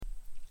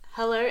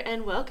Hello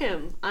and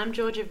welcome. I'm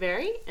Georgia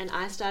Very and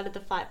I started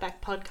the Fight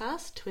Back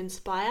podcast to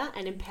inspire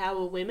and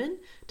empower women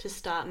to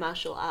start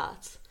martial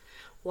arts.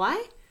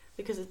 Why?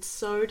 Because it's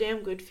so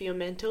damn good for your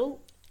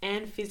mental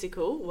and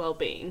physical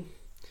well-being.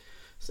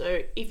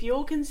 So if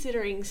you're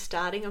considering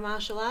starting a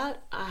martial art,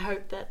 I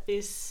hope that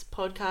this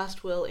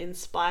podcast will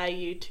inspire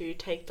you to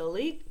take the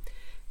leap.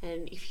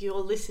 And if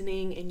you're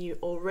listening and you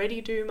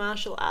already do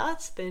martial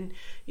arts, then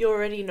you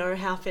already know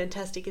how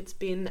fantastic it's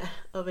been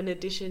of an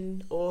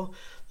addition or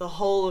the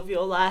whole of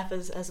your life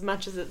as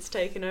much as it's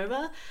taken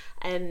over.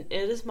 And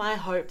it is my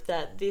hope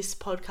that this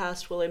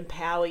podcast will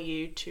empower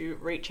you to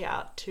reach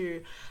out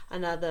to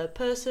another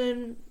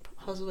person,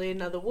 possibly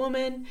another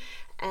woman,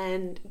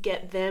 and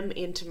get them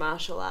into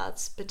martial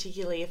arts,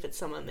 particularly if it's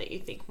someone that you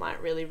think might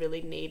really,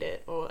 really need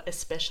it or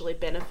especially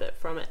benefit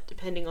from it,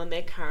 depending on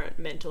their current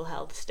mental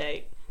health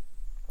state.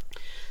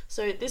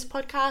 So this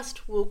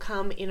podcast will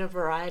come in a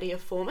variety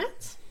of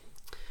formats.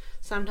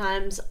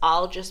 Sometimes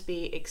I'll just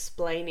be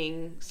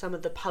explaining some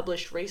of the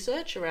published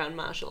research around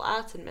martial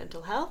arts and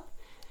mental health.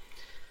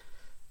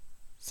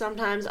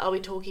 Sometimes I'll be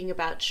talking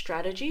about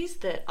strategies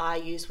that I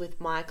use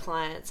with my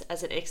clients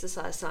as an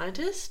exercise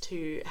scientist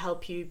to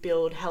help you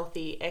build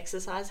healthy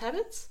exercise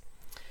habits.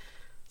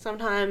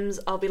 Sometimes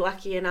I'll be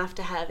lucky enough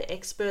to have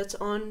experts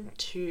on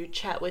to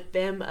chat with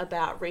them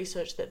about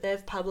research that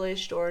they've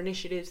published or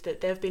initiatives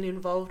that they've been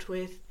involved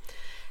with.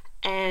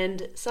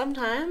 And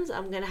sometimes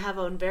I'm going to have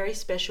on very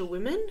special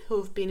women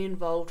who have been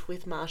involved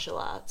with martial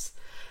arts.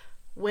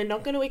 We're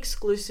not going to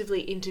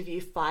exclusively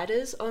interview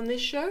fighters on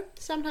this show.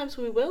 Sometimes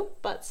we will,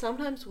 but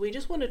sometimes we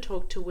just want to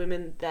talk to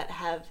women that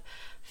have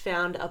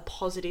found a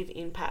positive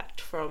impact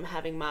from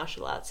having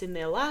martial arts in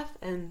their life,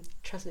 and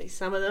trust me,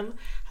 some of them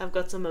have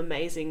got some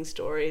amazing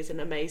stories and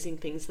amazing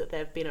things that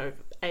they've been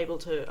able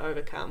to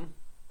overcome.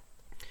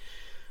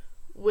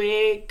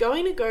 We're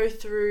going to go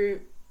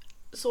through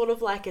sort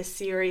of like a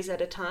series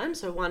at a time,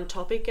 so one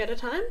topic at a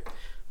time.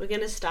 We're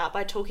going to start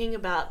by talking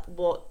about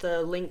what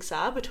the links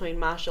are between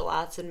martial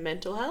arts and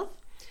mental health,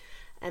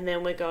 and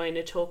then we're going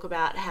to talk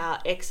about how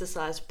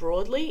exercise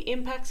broadly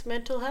impacts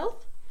mental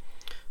health.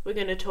 We're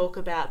going to talk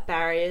about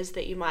barriers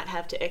that you might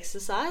have to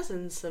exercise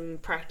and some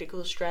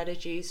practical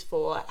strategies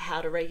for how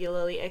to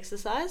regularly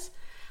exercise.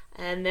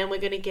 And then we're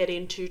going to get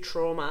into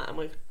trauma, and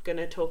we're going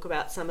to talk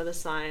about some of the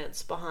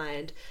science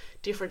behind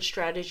different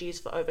strategies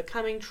for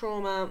overcoming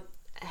trauma,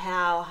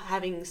 how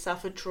having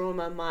suffered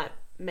trauma might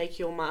make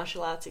your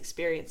martial arts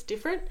experience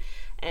different,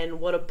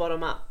 and what a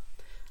bottom-up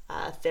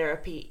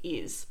therapy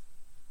is.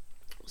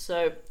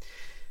 So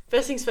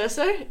first things first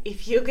though,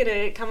 if you're going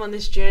to come on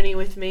this journey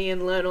with me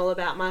and learn all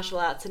about martial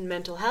arts and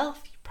mental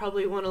health, you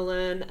probably want to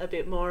learn a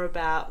bit more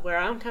about where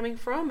I'm coming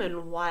from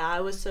and why I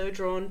was so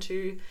drawn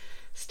to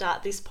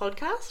start this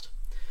podcast.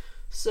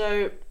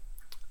 So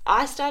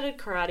I started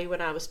karate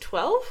when I was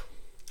 12.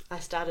 I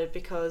started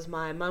because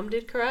my mum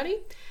did karate,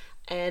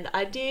 and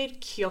I did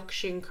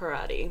Kyokushin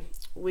karate,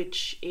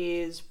 which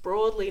is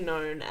broadly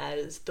known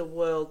as the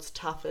world's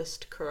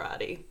toughest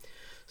karate.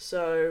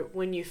 So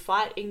when you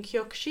fight in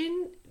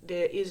Kyokushin,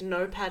 there is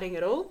no padding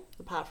at all,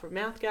 apart from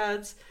mouth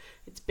guards.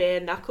 It's bare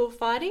knuckle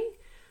fighting,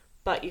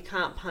 but you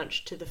can't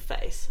punch to the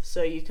face.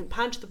 So you can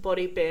punch the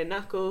body bare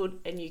knuckled,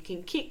 and you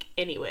can kick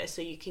anywhere.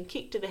 So you can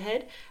kick to the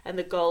head, and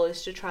the goal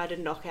is to try to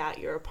knock out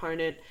your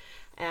opponent.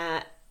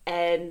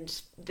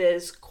 And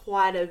there's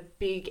quite a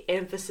big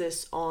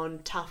emphasis on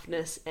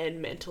toughness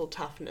and mental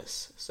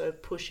toughness. So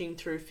pushing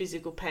through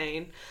physical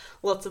pain,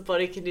 lots of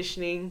body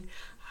conditioning,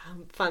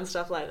 fun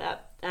stuff like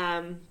that.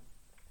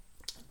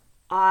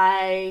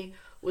 I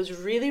was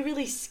really,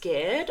 really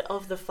scared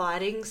of the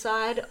fighting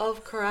side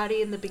of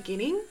karate in the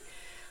beginning.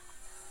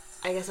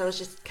 I guess I was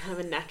just kind of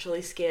a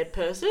naturally scared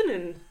person,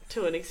 and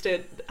to an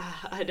extent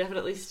I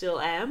definitely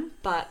still am,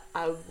 but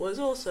I was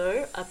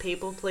also a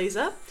people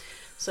pleaser.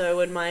 So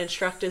when my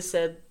instructor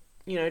said,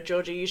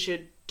 Georgia, you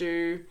should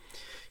do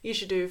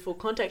full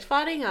contact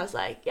fighting, I was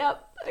like,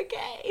 yep,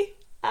 okay.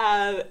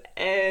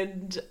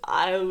 And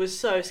I was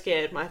so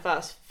scared my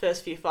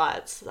first few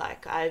fights.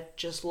 Like, I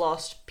just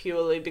lost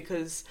purely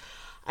because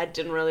I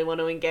didn't really want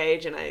to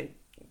engage, and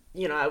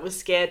I was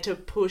scared to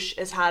push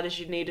as hard as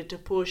you needed to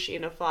push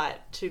in a fight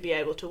to be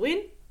able to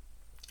win.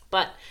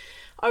 But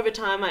over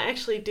time, I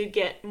actually did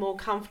get more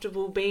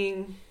comfortable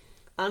being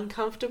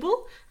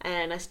uncomfortable,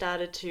 and I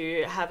started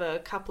to have a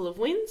couple of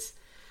wins.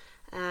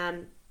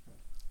 And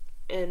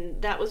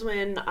that was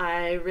when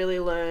I really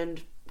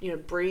learned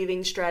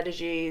breathing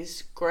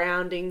strategies,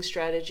 grounding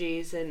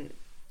strategies, and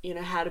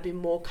how to be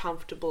more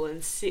comfortable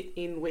and sit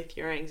in with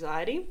your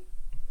anxiety.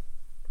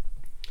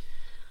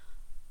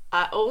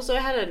 I also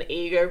had an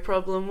ego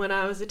problem when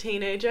I was a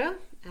teenager.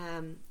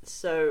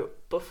 So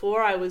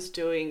before I was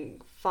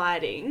doing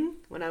fighting,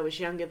 when I was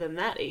younger than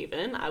that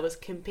even, I was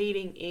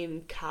competing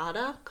in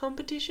kata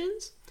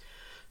competitions.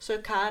 So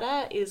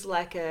kata is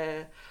like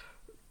a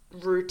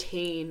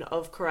routine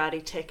of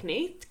karate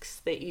techniques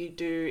that you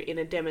do in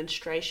a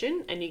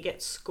demonstration, and you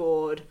get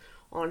scored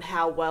on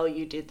how well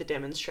you did the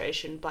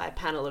demonstration by a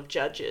panel of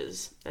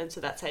judges, and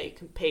so that's how you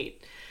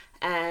compete.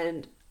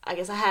 And I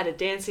guess I had a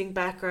dancing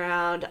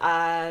background,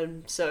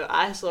 so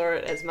I saw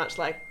it as much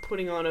like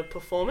putting on a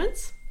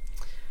performance.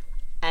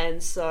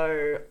 And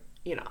so,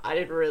 I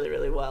did really,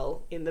 really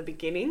well in the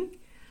beginning.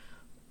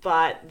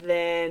 But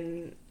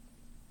then,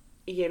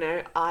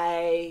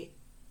 I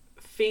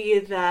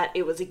figured that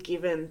it was a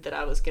given that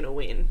I was going to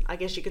win. I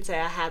guess you could say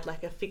I had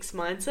like a fixed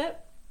mindset.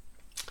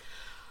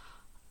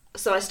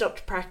 So I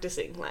stopped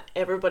practicing. Like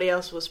everybody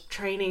else was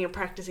training and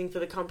practicing for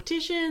the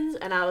competitions,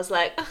 and I was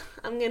like,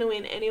 I'm going to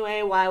win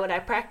anyway. Why would I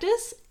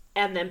practice?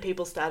 And then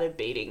people started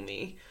beating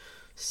me.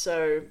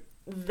 So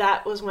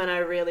that was when I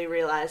really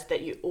realized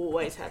that you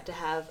always have to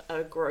have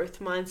a growth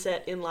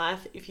mindset in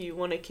life if you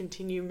want to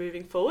continue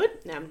moving forward.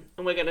 And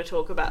we're going to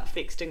talk about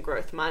fixed and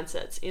growth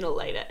mindsets in a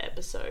later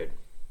episode.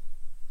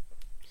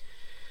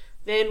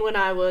 Then when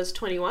I was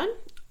 21,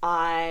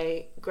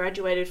 I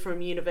graduated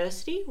from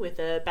university with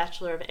a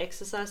Bachelor of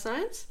Exercise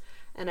Science,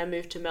 and I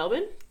moved to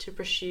Melbourne to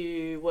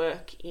pursue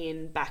work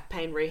in back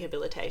pain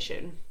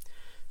rehabilitation.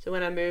 So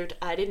when I moved,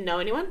 I didn't know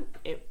anyone.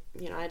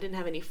 I didn't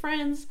have any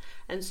friends,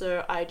 and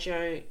so I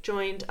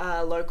joined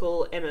a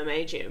local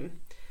MMA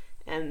gym,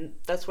 and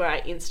that's where I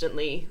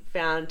instantly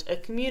found a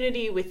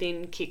community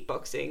within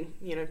kickboxing.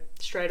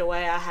 Straight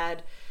away I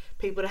had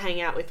people to hang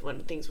out with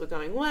when things were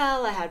going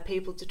well. I had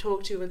people to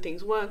talk to when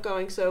things weren't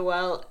going so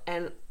well,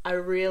 and I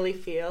really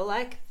feel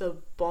like the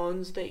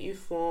bonds that you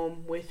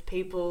form with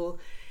people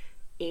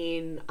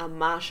in a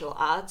martial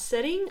arts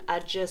setting are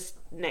just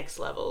next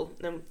level.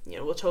 And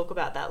we'll talk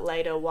about that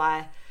later,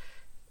 why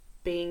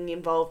being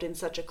involved in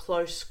such a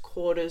close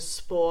quarters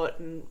sport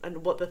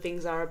and what the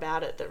things are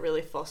about it that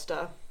really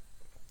foster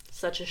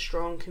such a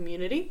strong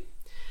community.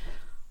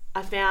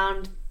 I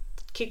found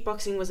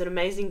kickboxing was an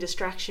amazing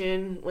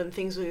distraction when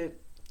things were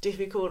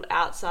difficult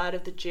outside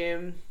of the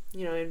gym,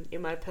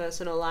 in my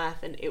personal life,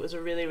 and it was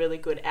a really, really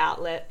good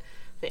outlet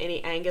for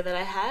any anger that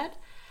I had.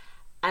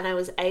 And I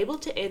was able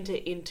to enter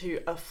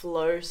into a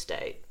flow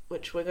state,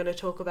 which we're going to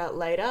talk about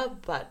later,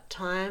 but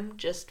time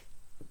just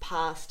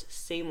passed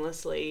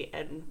seamlessly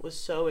and was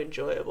so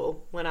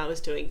enjoyable when I was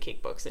doing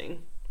kickboxing.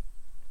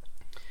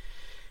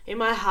 In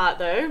my heart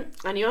though,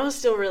 I knew I was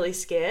still really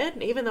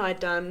scared. Even though I'd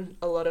done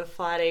a lot of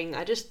fighting,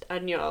 I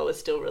knew I was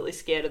still really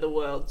scared of the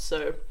world.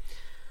 So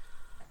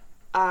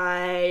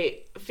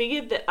I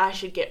figured that I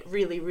should get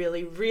really,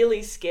 really,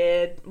 really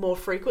scared more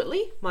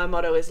frequently. My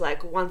motto is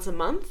like once a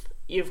month,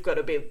 you've got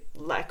to be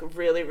like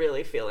really,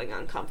 really feeling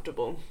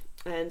uncomfortable.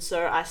 And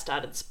so I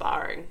started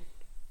sparring.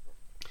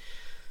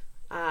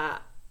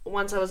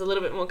 Once I was a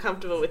little bit more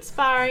comfortable with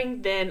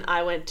sparring, then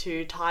I went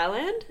to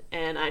Thailand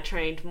and I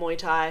trained Muay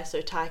Thai, so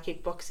Thai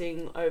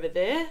kickboxing over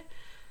there.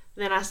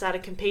 Then I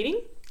started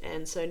competing,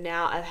 and so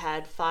now I've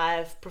had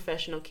 5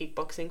 professional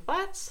kickboxing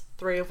fights,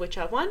 3 of which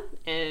I've won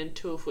and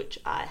 2 of which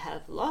I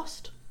have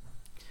lost.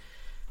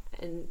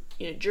 And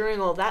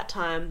during all that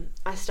time,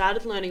 I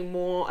started learning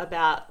more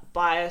about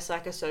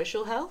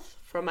biopsychosocial health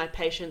from my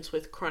patients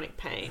with chronic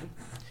pain.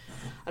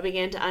 I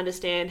began to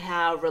understand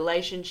how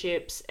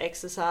relationships,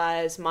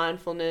 exercise,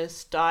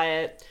 mindfulness,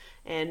 diet,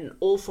 and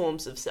all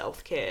forms of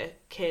self-care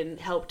can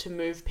help to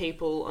move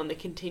people on the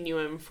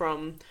continuum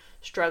from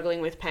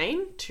struggling with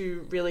pain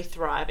to really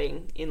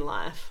thriving in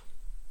life.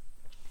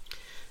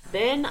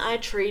 Then I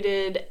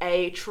treated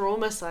a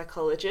trauma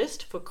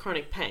psychologist for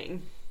chronic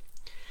pain,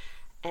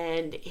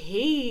 and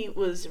he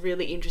was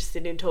really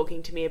interested in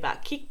talking to me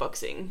about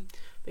kickboxing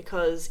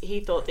because he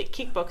thought that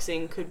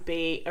kickboxing could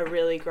be a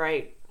really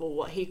great, or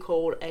what he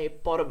called a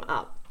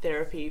bottom-up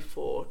therapy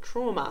for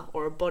trauma,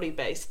 or a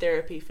body-based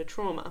therapy for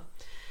trauma.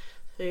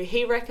 So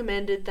he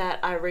recommended that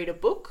I read a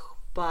book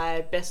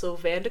by Bessel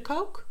Van Der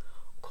Kolk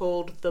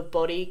called The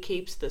Body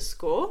Keeps the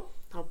Score.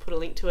 I'll put a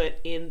link to it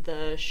in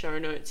the show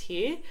notes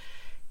here.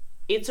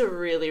 It's a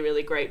really,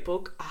 really great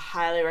book. I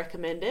highly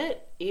recommend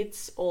it.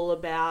 It's all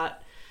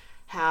about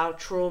how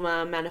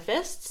trauma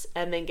manifests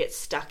and then gets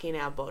stuck in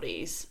our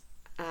bodies.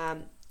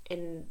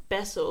 And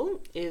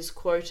Bessel is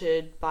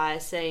quoted by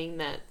saying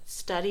that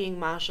studying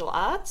martial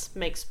arts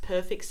makes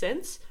perfect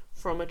sense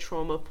from a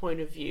trauma point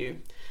of view.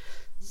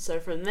 So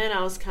from then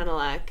I was kind of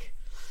like,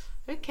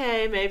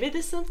 okay, maybe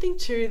there's something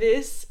to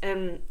this.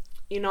 And,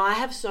 I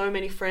have so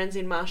many friends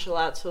in martial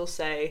arts who'll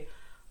say,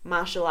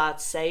 martial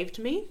arts saved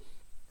me.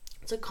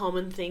 It's a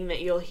common thing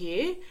that you'll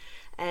hear.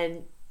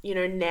 And,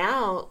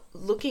 now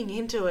looking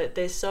into it,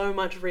 there's so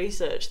much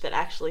research that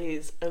actually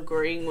is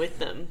agreeing with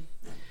them.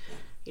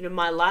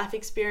 My life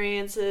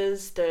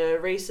experiences, the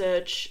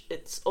research,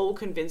 it's all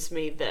convinced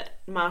me that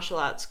martial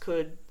arts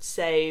could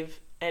save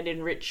and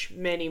enrich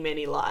many,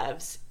 many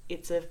lives.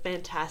 It's a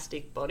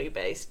fantastic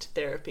body-based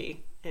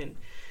therapy, and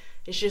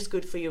it's just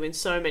good for you in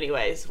so many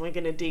ways. We're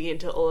going to dig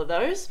into all of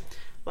those.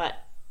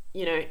 But,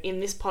 in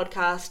this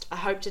podcast, I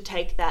hope to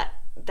take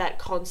that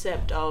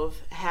concept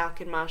of how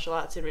can martial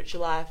arts enrich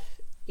your life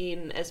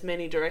in as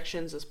many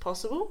directions as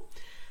possible.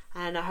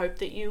 And I hope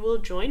that you will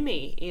join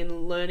me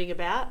in learning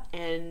about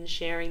and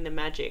sharing the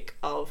magic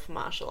of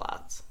martial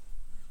arts.